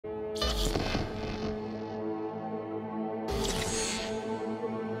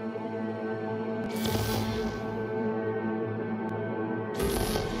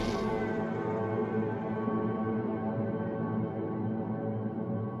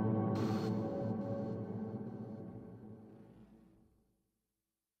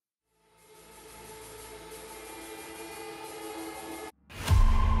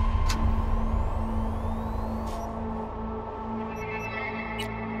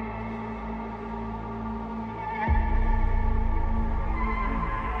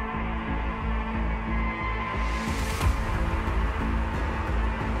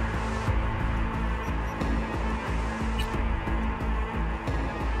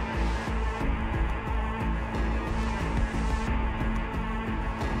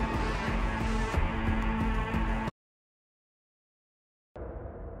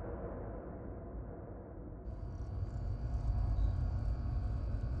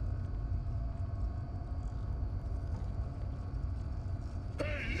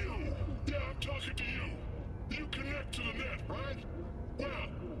Talking to you. You connect to the net, right? Well,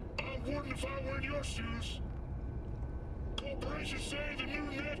 I wouldn't if I were in your shoes. Corporations say the new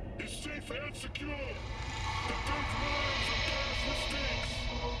net is safe and secure. But don't learn from past mistakes.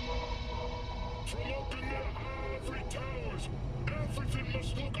 From up in their ivory towers, everything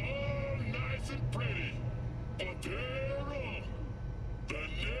must look all nice and pretty. But they're wrong. The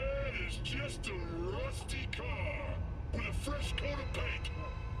net is just a rusty car with a fresh coat of paint.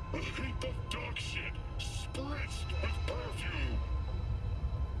 A heap of dog shit, spritzed with perfume.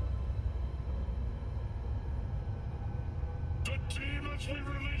 The demons we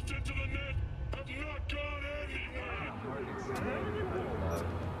released into the net have not gone anywhere.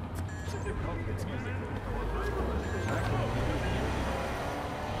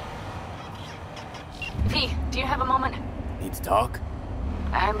 P, do you have a moment? Need to talk?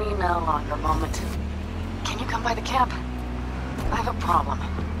 I mean a longer moment. Can you come by the camp? I have a problem.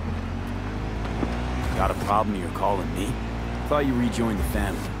 Got a problem you're calling me? Thought you rejoined the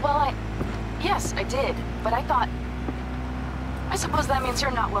family. Well, yes, I did, but I suppose that means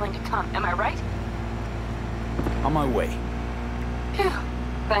you're not willing to come, am I right? On my way. Phew,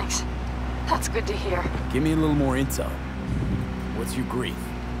 thanks. That's good to hear. Give me a little more intel. What's your grief?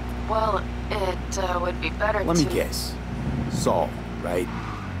 Well, it would be better to... Let me guess. Saul, right?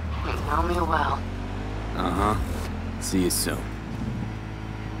 You know me well. Uh-huh. See you soon.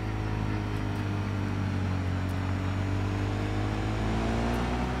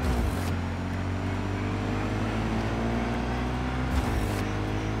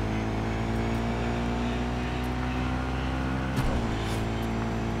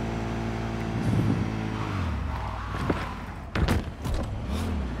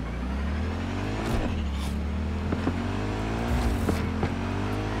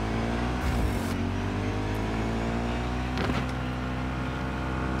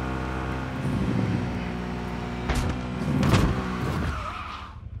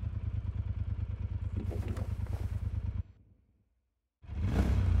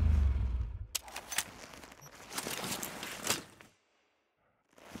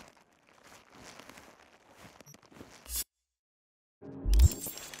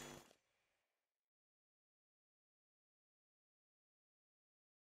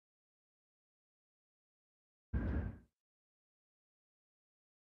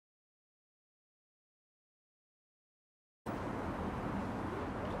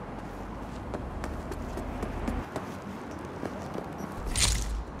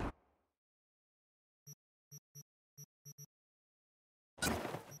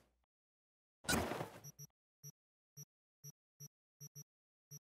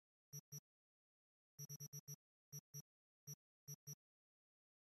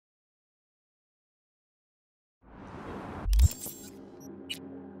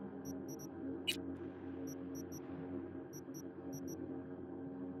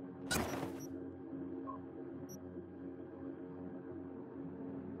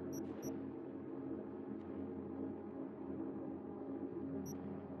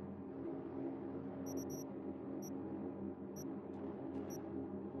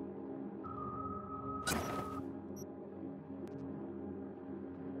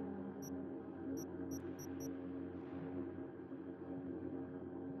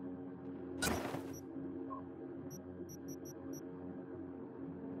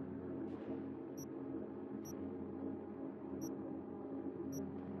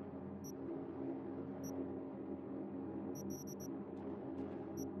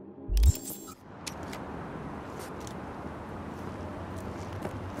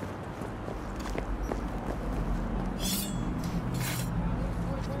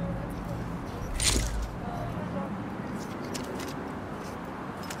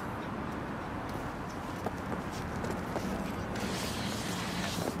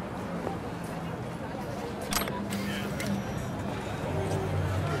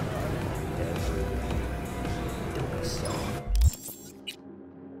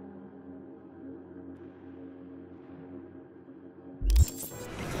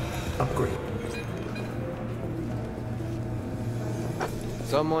 Great.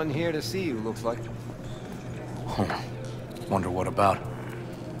 Someone here to see you, looks like. Oh, wonder what about.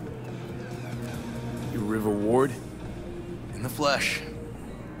 You River Ward? In the flesh.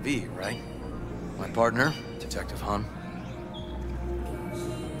 V, right? My partner, Detective Han.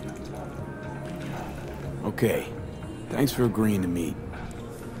 Okay. Thanks for agreeing to meet.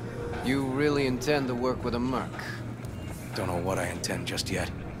 You really intend to work with a merc? Don't know what I intend just yet.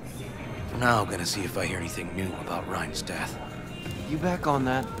 For now, gonna see if I hear anything new about Ryan's death. You back on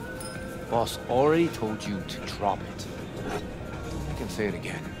that? Boss already told you to drop it. I can say it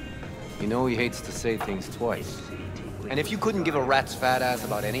again. You know he hates to say things twice. And if you couldn't give a rat's fat ass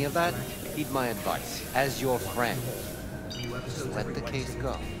about any of that, heed my advice. As your friend, just let the case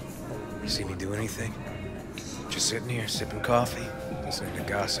go. You see me do anything? Just sitting here, sipping coffee, listening to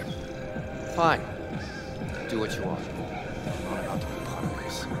gossip. Fine. Do what you want. I'm not about to be part of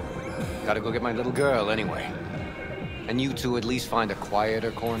this. Gotta go get my little girl anyway. And you two at least find a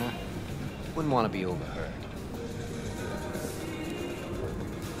quieter corner. Wouldn't want to be overheard.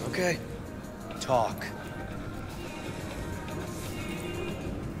 Okay. Talk.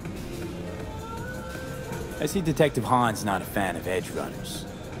 I see Detective Han's not a fan of edge runners.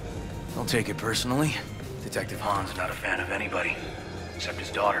 Don't take it personally. Detective Han's not a fan of anybody, except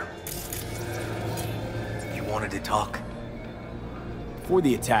his daughter. You wanted to talk? Before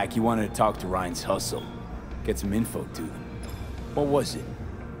the attack, you wanted to talk to Ryan's hustle. Get some info to them. What was it?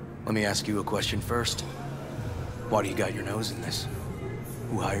 Let me ask you a question first. Why do you got your nose in this?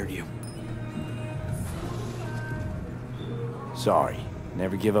 Who hired you? Sorry.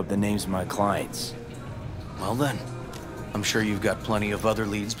 Never give up the names of my clients. Well then, I'm sure you've got plenty of other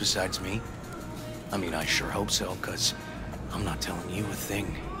leads besides me. I mean, I sure hope so, because I'm not telling you a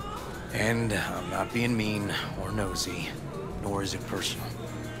thing. And I'm not being mean or nosy, nor is it personal.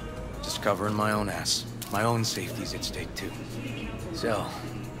 Just covering my own ass. My own safety's at stake, too. So,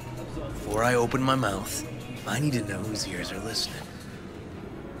 before I open my mouth, I need to know whose ears are listening.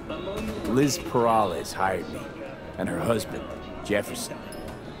 Liz Perales hired me, and her husband, Jefferson.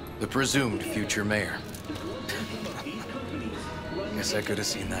 The presumed future mayor. Guess I could have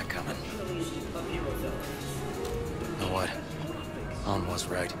seen that coming. You know what? Han was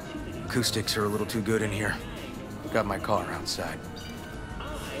right. Acoustics are a little too good in here. Got my car outside.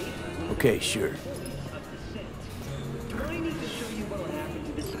 Okay, sure.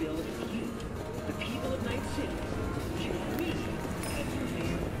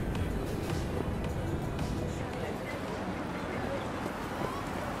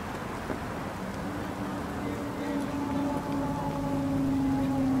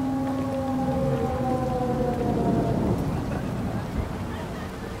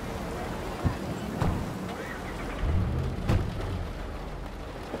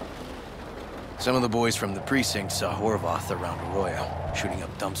 Some of the boys from the precinct saw Horvath around Arroyo, shooting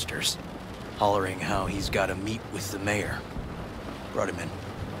up dumpsters, hollering how he's got to meet with the mayor. Brought him in.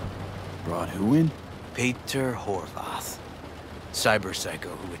 Brought who in? Peter Horvath. Cyber psycho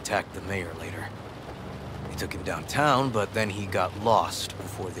who attacked the mayor later. They took him downtown, but then he got lost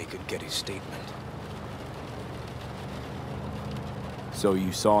before they could get his statement. So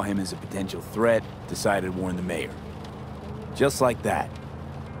you saw him as a potential threat, decided to warn the mayor. Just like that.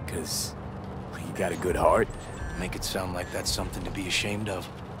 'Cause you got a good heart. Make it sound like that's something to be ashamed of.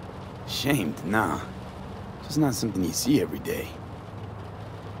 Ashamed? Nah. Just not something you see every day.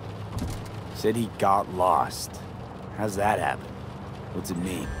 Said he got lost. How's that happen? What's it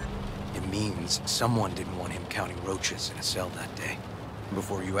mean? It means someone didn't want him counting roaches in a cell that day.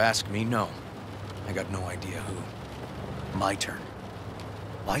 Before you ask me, no. I got no idea who. My turn.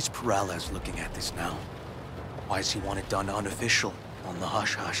 Why's Perales looking at this now? Why does he want it done unofficial, on the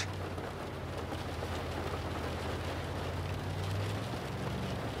hush-hush?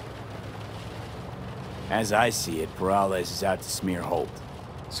 As I see it, Perales is out to smear Holt.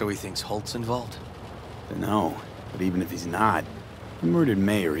 So he thinks Holt's involved? Dunno, but even if he's not, the murdered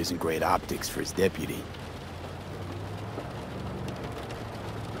mayor isn't great optics for his deputy.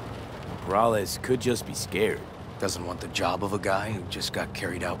 Perales could just be scared. Doesn't want the job of a guy who just got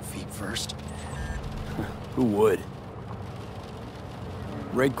carried out feet first? Who would?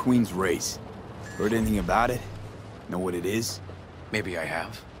 Red Queen's race. Heard anything about it? Know what it is? Maybe I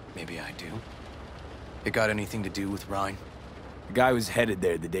have. Maybe I do. It got anything to do with Ryan? The guy was headed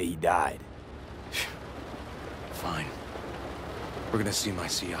there the day he died. Fine. We're gonna see my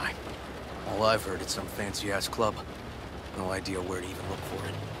CI. All I've heard is some fancy-ass club. No idea where to even look for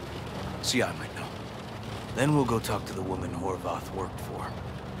it. CI might know. Then we'll go talk to the woman Horvath worked for.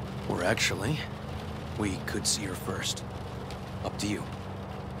 Or actually, we could see her first. Up to you.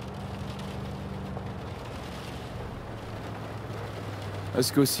 Let's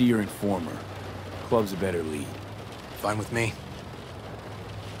go see your informer. Club's a better lead. Fine with me.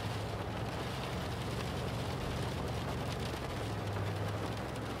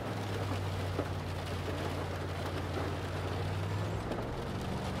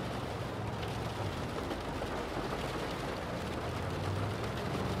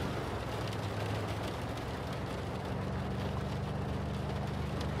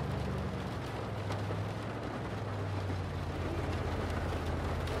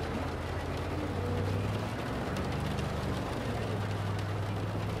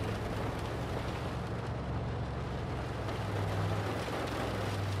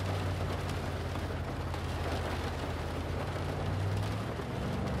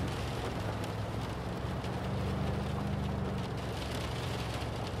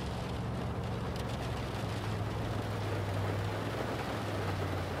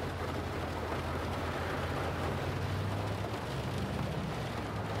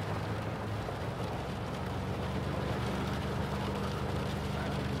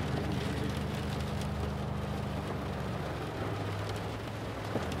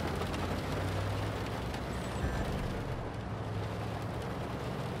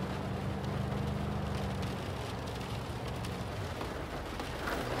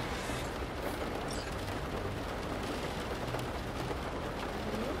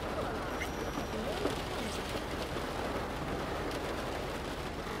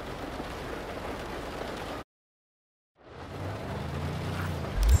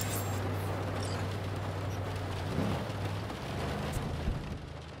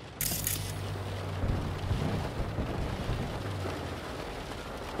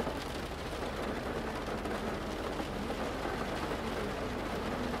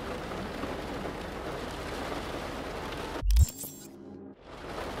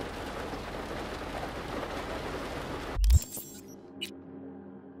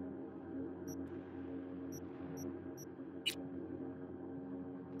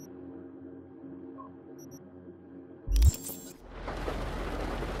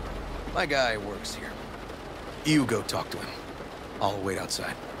 My guy works here. You go talk to him. I'll wait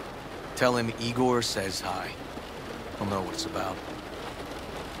outside. Tell him Igor says hi. He'll know what it's about.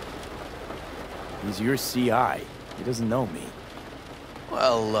 He's your CI. He doesn't know me.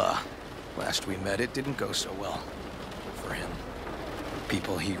 Well, last we met, it didn't go so well. For him.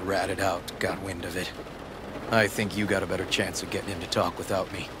 People he ratted out got wind of it. I think you got a better chance of getting him to talk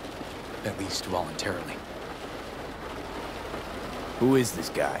without me. At least voluntarily. Who is this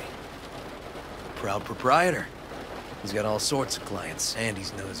guy? Proud proprietor. He's got all sorts of clients, and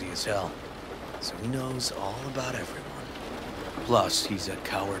he's nosy as hell. So he knows all about everyone. Plus, he's a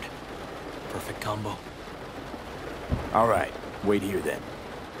coward. Perfect combo. All right, wait here then.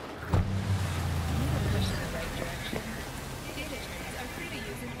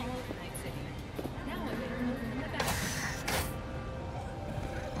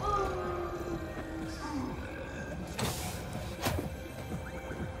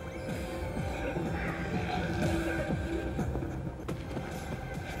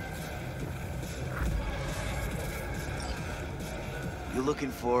 You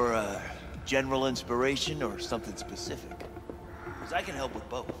looking for general inspiration or something specific? Because I can help with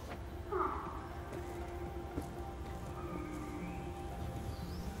both.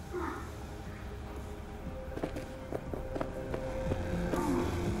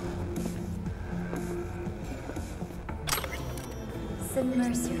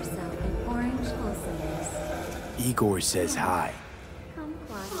 Submerge yourself in orange wholesomeness. Igor says hi.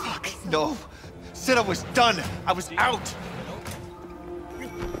 Fuck, no. Said I was done. I was out.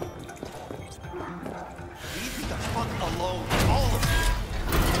 Leave me the fuck alone, all of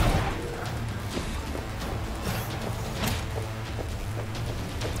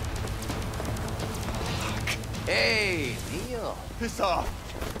you. Hey, Neil. Piss off.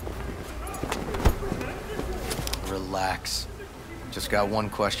 Relax. Just got one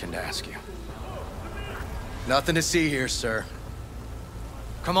question to ask you. Nothing to see here, sir.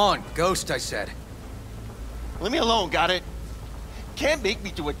 Come on, Ghost, I said. Leave me alone, got it? Can't make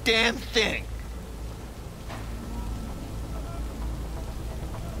me do a damn thing.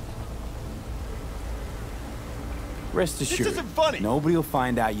 Rest assured, isn't funny. nobody will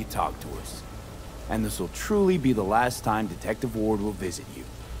find out you talk to us. And this will truly be the last time Detective Ward will visit you.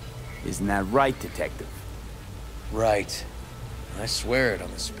 Isn't that right, Detective? Right. I swear it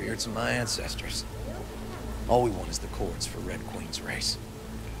on the spirits of my ancestors. All we want is the courts for Red Queen's race.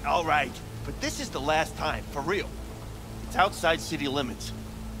 All right, but this is the last time, for real. It's outside city limits,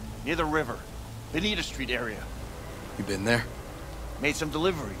 near the river, Benita Street area. You been there? Made some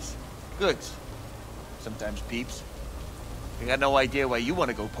deliveries, goods, sometimes peeps. I got no idea why you want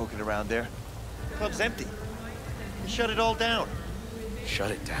to go poking around there. The club's empty. They shut it all down.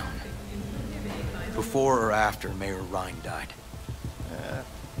 Shut it down. Before or after Mayor Rhine died?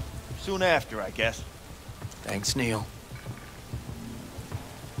 Soon after, I guess. Thanks, Neil.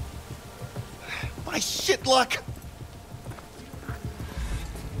 My shit luck!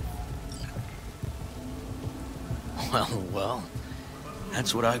 Well,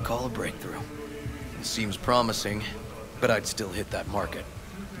 that's what I call a breakthrough. It seems promising, but I'd still hit that market.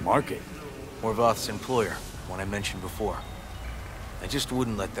 Market? Horvath's employer, one I mentioned before. I just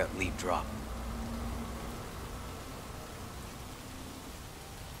wouldn't let that lead drop.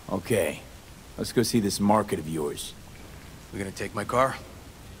 Okay, let's go see this market of yours. We gonna take my car?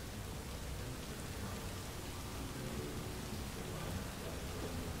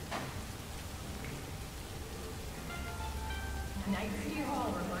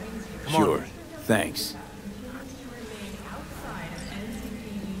 Sure, thanks.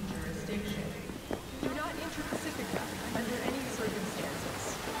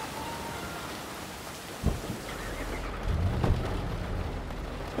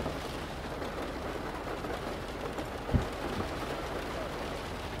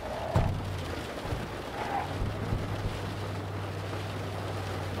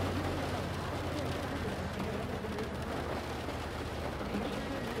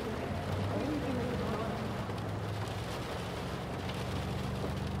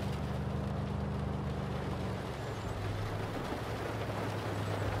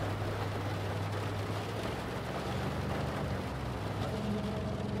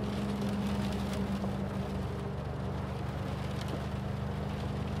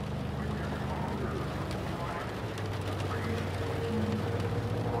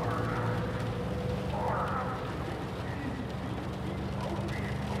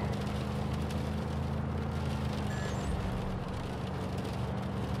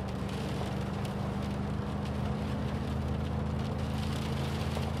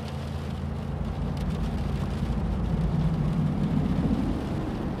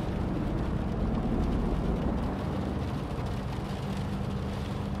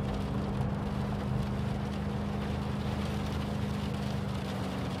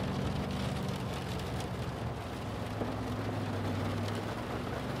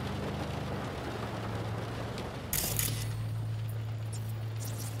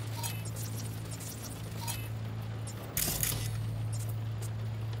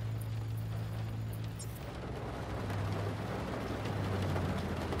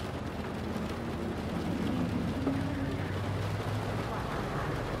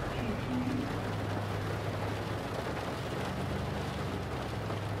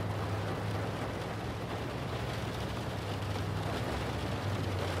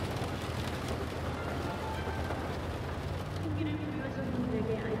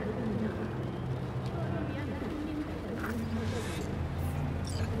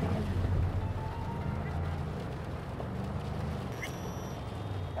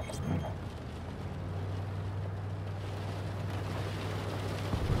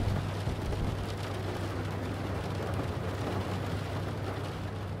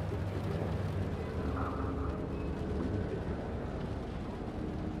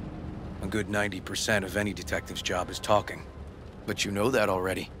 A good 90% of any detective's job is talking. But you know that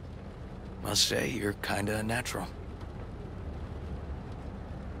already. Must say, you're kinda natural.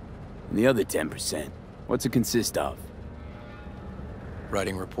 And the other 10%, what's it consist of?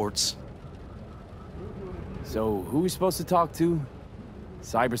 Writing reports. So, who are we supposed to talk to?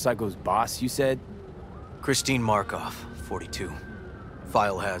 Cyberpsycho's boss, you said? Christine Markov, 42.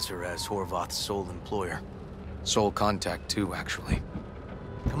 File has her as Horvath's sole employer. Sole contact, too, actually.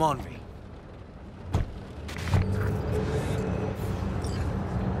 Come on, V.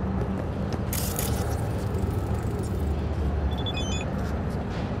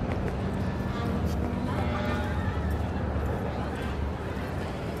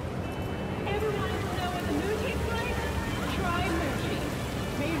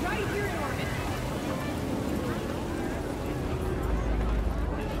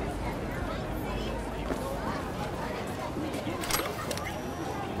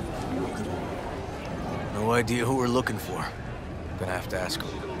 No idea who we're looking for. Gonna have to ask him.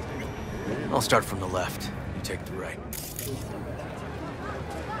 I'll start from the left. You take the right.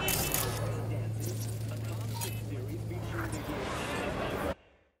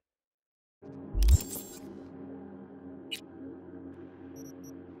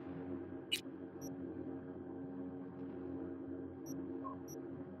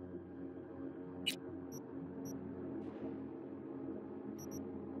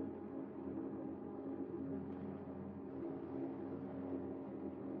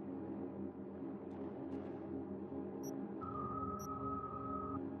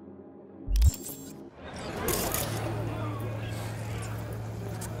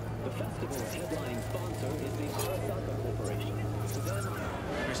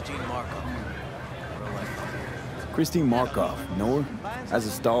 Markov. Christine Markov, know her? Has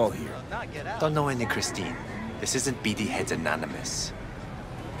a stall here. Don't know any Christine. This isn't BD Heads Anonymous.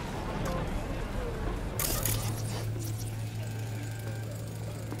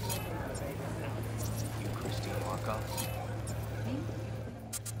 You Christine Markov?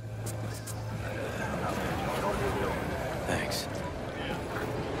 Thanks.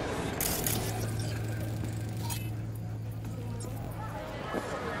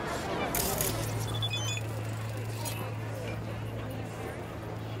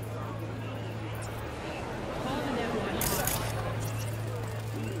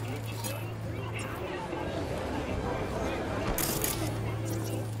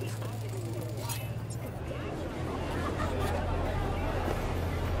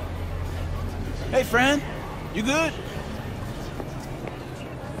 Hey, friend. You good?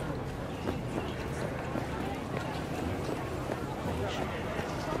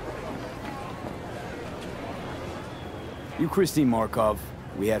 You Christine Markov,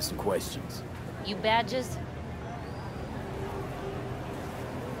 we have some questions. You badges?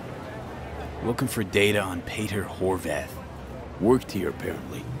 Looking for data on Peter Horvath. Worked here,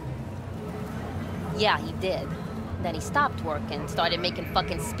 apparently. Yeah, he did. Then he stopped working, started making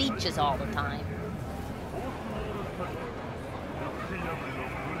fucking speeches all the time.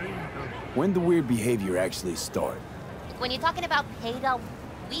 When the weird behavior actually start? When you're talking about Peter,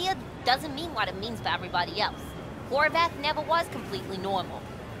 weird doesn't mean what it means for everybody else. Horvath never was completely normal.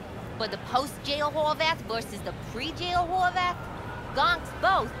 But the post-jail Horvath versus the pre-jail Horvath, gonks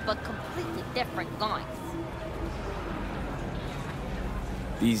both, but completely different gonks.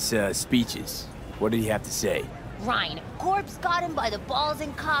 These, speeches, what did he have to say? Ryan, Corpse got him by the balls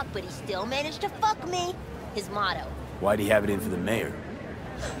and cock, but he still managed to fuck me. His motto. Why'd he have it in for the mayor?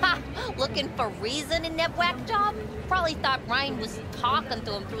 Ha! Looking for reason in that whack job? Probably thought Ryan was talking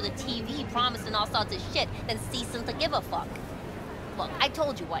to him through the TV, promising all sorts of shit, then ceasing to give a fuck. Look, I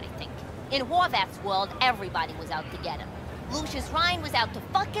told you what I think. In Horvath's world, everybody was out to get him. Lucius Ryan was out to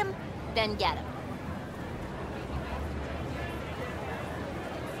fuck him, then get him.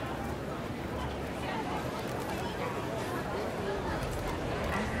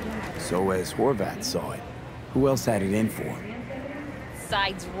 So as Horvath saw it, who else had it in for him?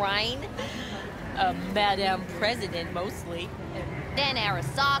 Besides Ryan, Madame President mostly. Then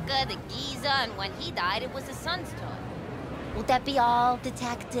Arasaka, the Giza, and when he died, it was his son's turn. Would that be all,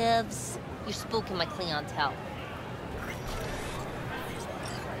 detectives? You're spooking my clientele.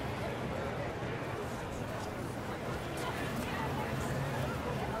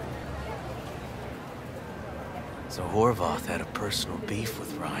 So Horvath had a personal beef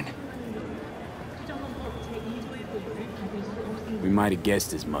with Ryan. We might have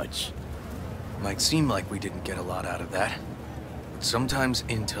guessed as much. Might seem like we didn't get a lot out of that. But sometimes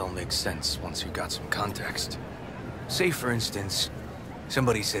intel makes sense once you got some context. Say, for instance,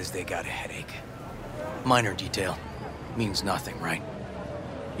 somebody says they got a headache. Minor detail. Means nothing, right?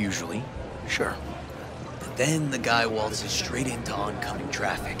 Usually, sure. But then the guy waltzes straight into oncoming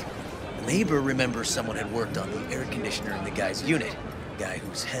traffic. The neighbor remembers someone had worked on the air conditioner in the guy's unit. The guy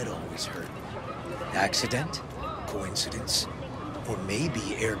whose head always hurt. Accident? Coincidence? Or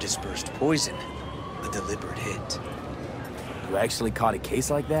maybe air-dispersed poison. A deliberate hit. You actually caught a case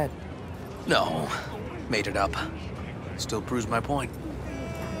like that? No. Made it up. Still proves my point.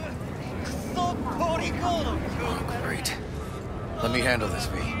 Oh, great. Let me handle this,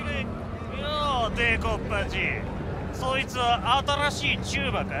 V. よう、帝国パチ。そいつは新しいチュ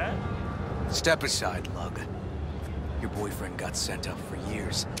ーバか? Step aside, Lug. Your boyfriend got sent up for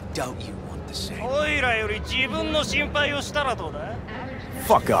years. Doubt you want the same. おいらより自分の心配をしたらどうだ?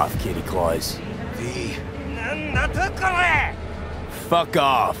 Fuck off, Kitty Claus. V. なんだとこれ! Fuck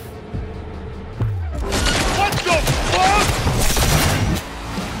off! What the fuck?!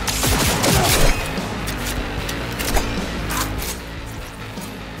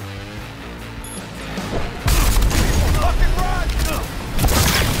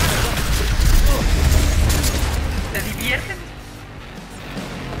 ¿Te divierten?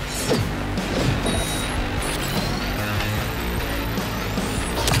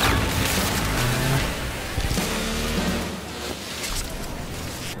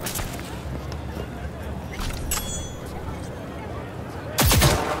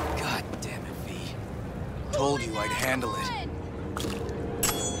 God damn it, V. Told you I'd handle it.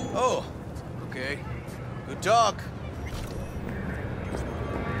 Oh, okay. Good talk.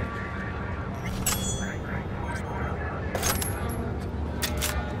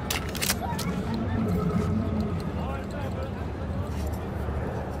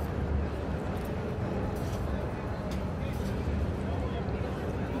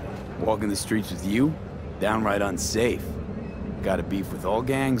 Walking the streets with you? Downright unsafe. Got a beef with all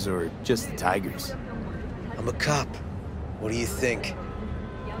gangs or just the Tigers? I'm a cop. What do you think?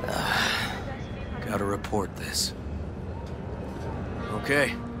 Gotta report this.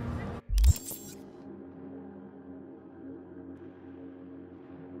 Okay,